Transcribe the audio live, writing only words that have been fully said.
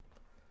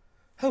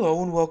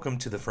Hello and welcome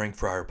to the Frank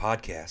Fryer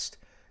Podcast.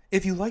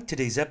 If you like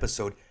today's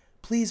episode,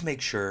 please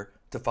make sure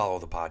to follow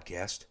the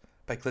podcast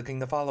by clicking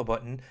the follow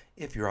button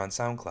if you're on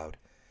SoundCloud.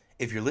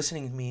 If you're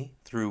listening to me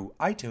through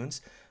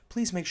iTunes,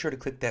 please make sure to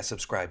click that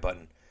subscribe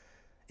button.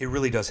 It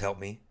really does help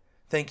me.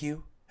 Thank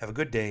you, have a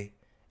good day,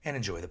 and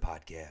enjoy the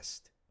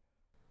podcast.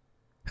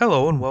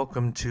 Hello and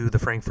welcome to the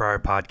Frank Fryer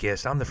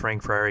Podcast. I'm the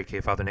Frank Fryer, aka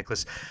Father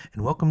Nicholas,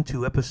 and welcome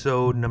to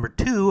episode number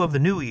 2 of the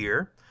new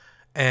year.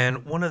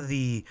 And one of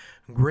the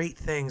great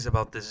things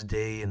about this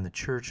day in the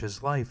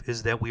church's life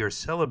is that we are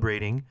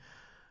celebrating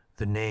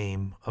the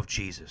name of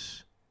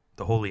Jesus,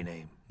 the holy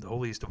name, the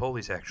holiest of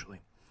holies,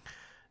 actually.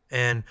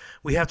 And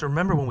we have to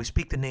remember when we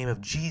speak the name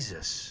of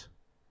Jesus,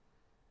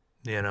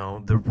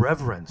 the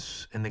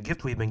reverence and the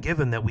gift we've been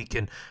given that we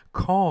can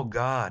call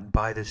God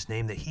by this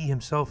name that he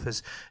himself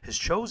has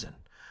chosen.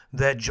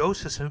 That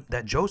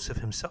Joseph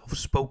himself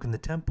spoke in the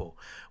temple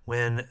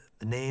when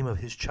the name of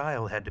his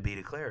child had to be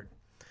declared.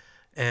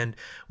 And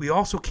we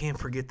also can't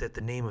forget that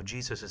the name of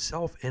Jesus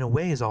itself, in a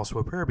way, is also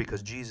a prayer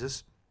because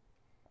Jesus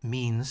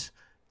means,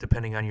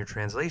 depending on your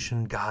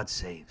translation, God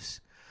saves.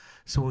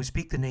 So when we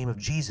speak the name of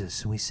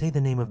Jesus and we say the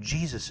name of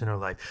Jesus in our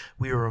life,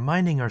 we are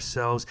reminding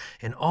ourselves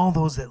and all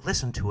those that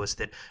listen to us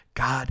that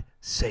God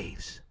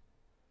saves.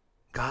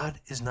 God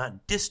is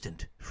not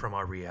distant from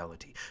our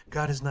reality.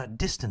 God is not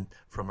distant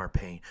from our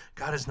pain.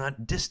 God is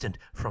not distant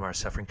from our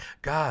suffering.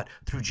 God,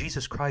 through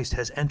Jesus Christ,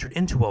 has entered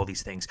into all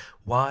these things.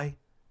 Why?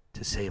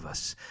 To save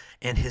us.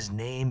 And his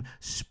name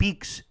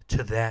speaks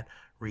to that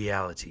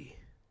reality.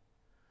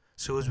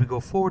 So as we go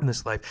forward in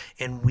this life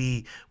and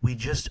we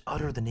just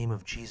utter the name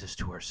of Jesus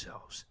to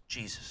ourselves.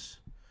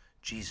 Jesus,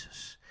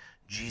 Jesus,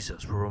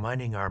 Jesus. We're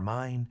reminding our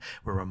mind,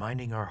 we're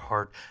reminding our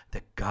heart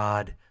that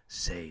God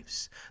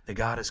saves. That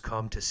God has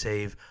come to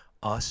save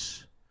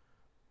us,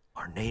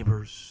 our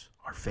neighbors,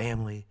 our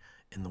family,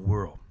 and the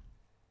world.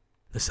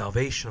 The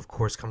salvation, of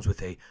course, comes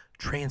with a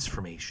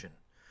transformation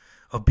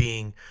of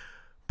being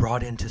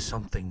brought into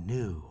something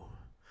new,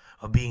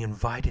 of being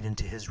invited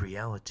into his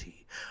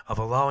reality, of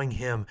allowing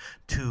him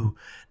to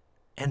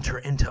enter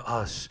into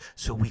us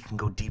so we can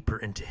go deeper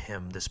into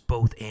him, this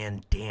both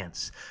and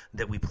dance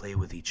that we play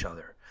with each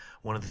other.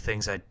 One of the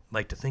things I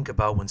like to think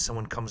about when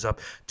someone comes up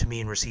to me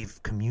and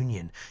receive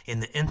communion, in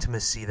the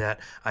intimacy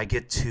that I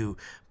get to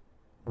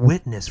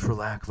witness, for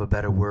lack of a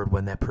better word,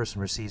 when that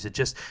person receives it,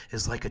 just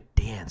is like a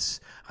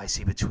dance I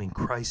see between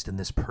Christ and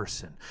this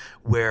person,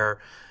 where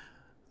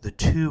the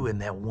two in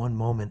that one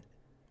moment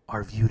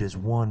are viewed as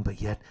one,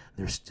 but yet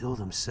they're still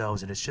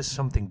themselves. And it's just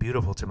something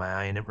beautiful to my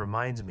eye. And it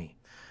reminds me,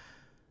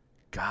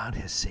 God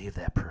has saved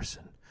that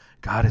person.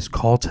 God has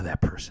called to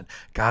that person.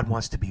 God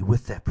wants to be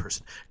with that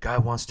person.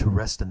 God wants to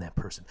rest in that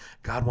person.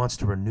 God wants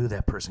to renew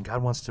that person.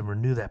 God wants to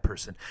renew that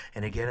person.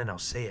 And again, and I'll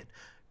say it,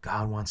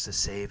 God wants to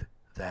save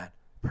that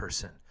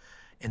person.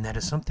 And that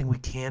is something we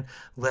can't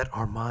let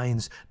our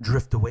minds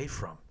drift away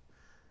from.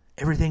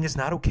 Everything is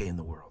not okay in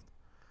the world.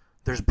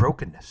 There's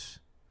brokenness.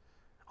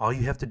 All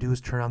you have to do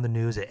is turn on the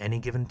news at any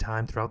given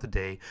time throughout the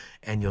day,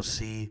 and you'll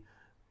see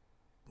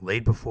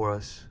laid before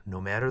us, no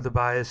matter the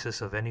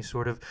biases of any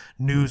sort of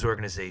news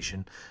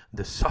organization,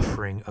 the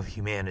suffering of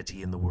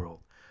humanity in the world.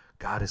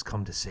 God has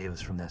come to save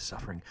us from that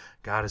suffering.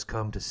 God has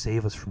come to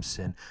save us from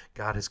sin.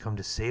 God has come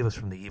to save us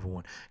from the evil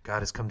one.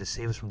 God has come to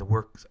save us from the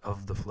works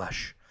of the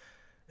flesh,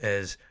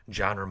 as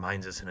John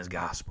reminds us in his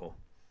gospel.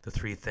 The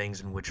 3 things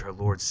in which our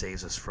Lord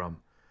saves us from: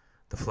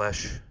 the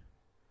flesh,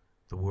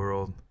 the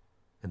world,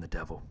 and the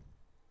devil.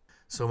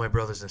 So my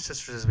brothers and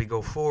sisters, as we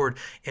go forward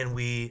and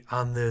we,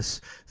 on this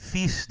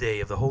feast day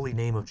of the holy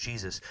name of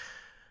Jesus,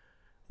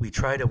 we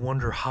try to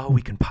wonder how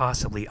we can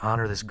possibly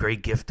honor this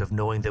great gift of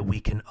knowing that we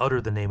can utter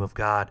the name of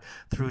God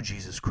through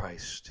Jesus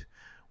Christ.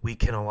 We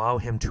can allow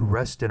him to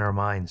rest in our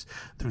minds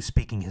through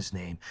speaking his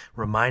name,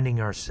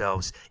 reminding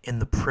ourselves in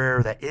the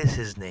prayer that is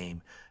his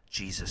name,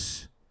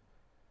 Jesus,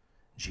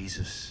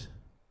 Jesus,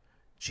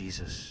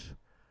 Jesus.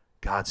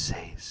 God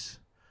saves,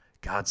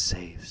 God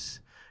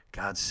saves.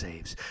 God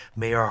saves.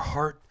 May our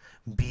heart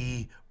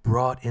be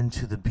brought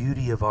into the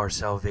beauty of our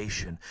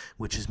salvation,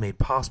 which is made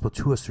possible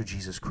to us through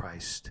Jesus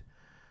Christ,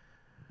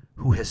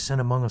 who has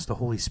sent among us the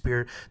Holy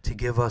Spirit to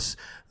give us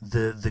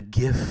the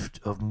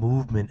gift of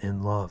movement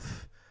and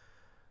love.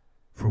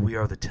 For we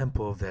are the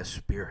temple of that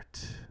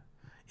Spirit,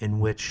 in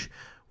which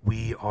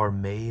we are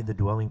made the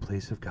dwelling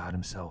place of God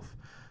himself.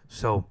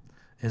 So,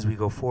 as we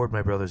go forward,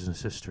 my brothers and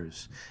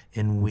sisters,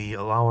 and we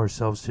allow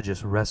ourselves to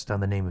just rest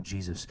on the name of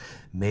Jesus,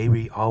 may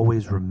we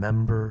always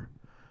remember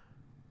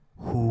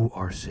who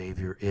our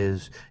Savior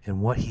is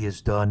and what he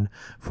has done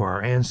for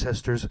our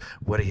ancestors,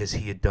 what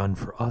he had done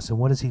for us, and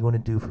what is he going to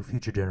do for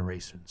future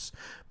generations,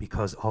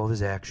 because all of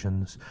his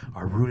actions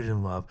are rooted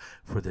in love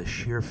for the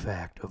sheer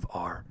fact of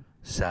our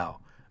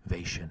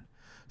salvation.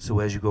 So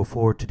as you go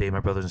forward today, my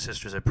brothers and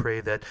sisters, I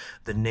pray that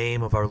the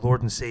name of our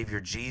Lord and Savior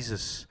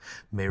Jesus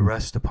may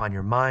rest upon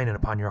your mind and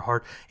upon your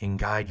heart and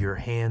guide your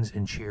hands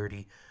in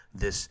charity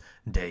this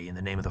day. In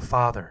the name of the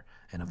Father,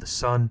 and of the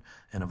Son,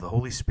 and of the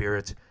Holy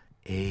Spirit,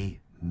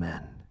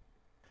 amen.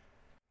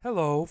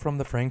 Hello from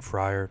the Frank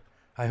Fryer.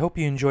 I hope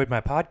you enjoyed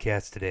my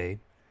podcast today.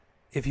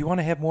 If you want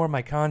to have more of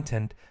my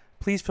content,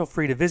 please feel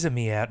free to visit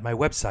me at my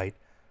website,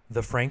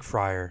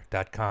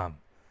 thefrankfriar.com.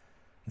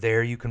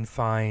 There you can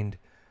find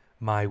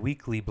my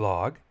weekly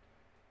blog,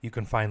 you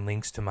can find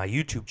links to my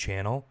YouTube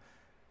channel,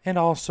 and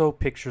also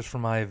pictures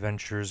from my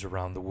adventures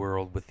around the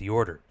world with the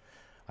Order.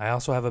 I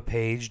also have a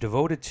page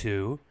devoted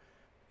to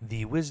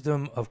the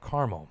wisdom of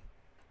Carmel.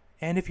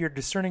 And if you're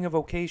discerning a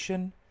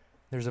vocation,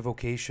 there's a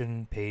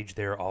vocation page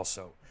there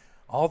also.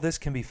 All this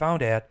can be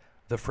found at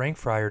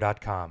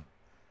thefrankfriar.com.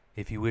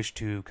 If you wish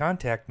to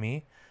contact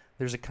me,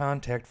 there's a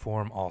contact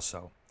form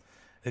also.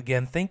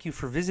 Again, thank you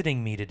for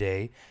visiting me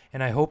today,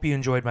 and I hope you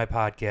enjoyed my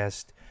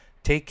podcast.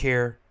 Take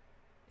care,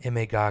 and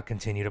may God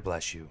continue to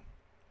bless you.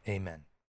 Amen.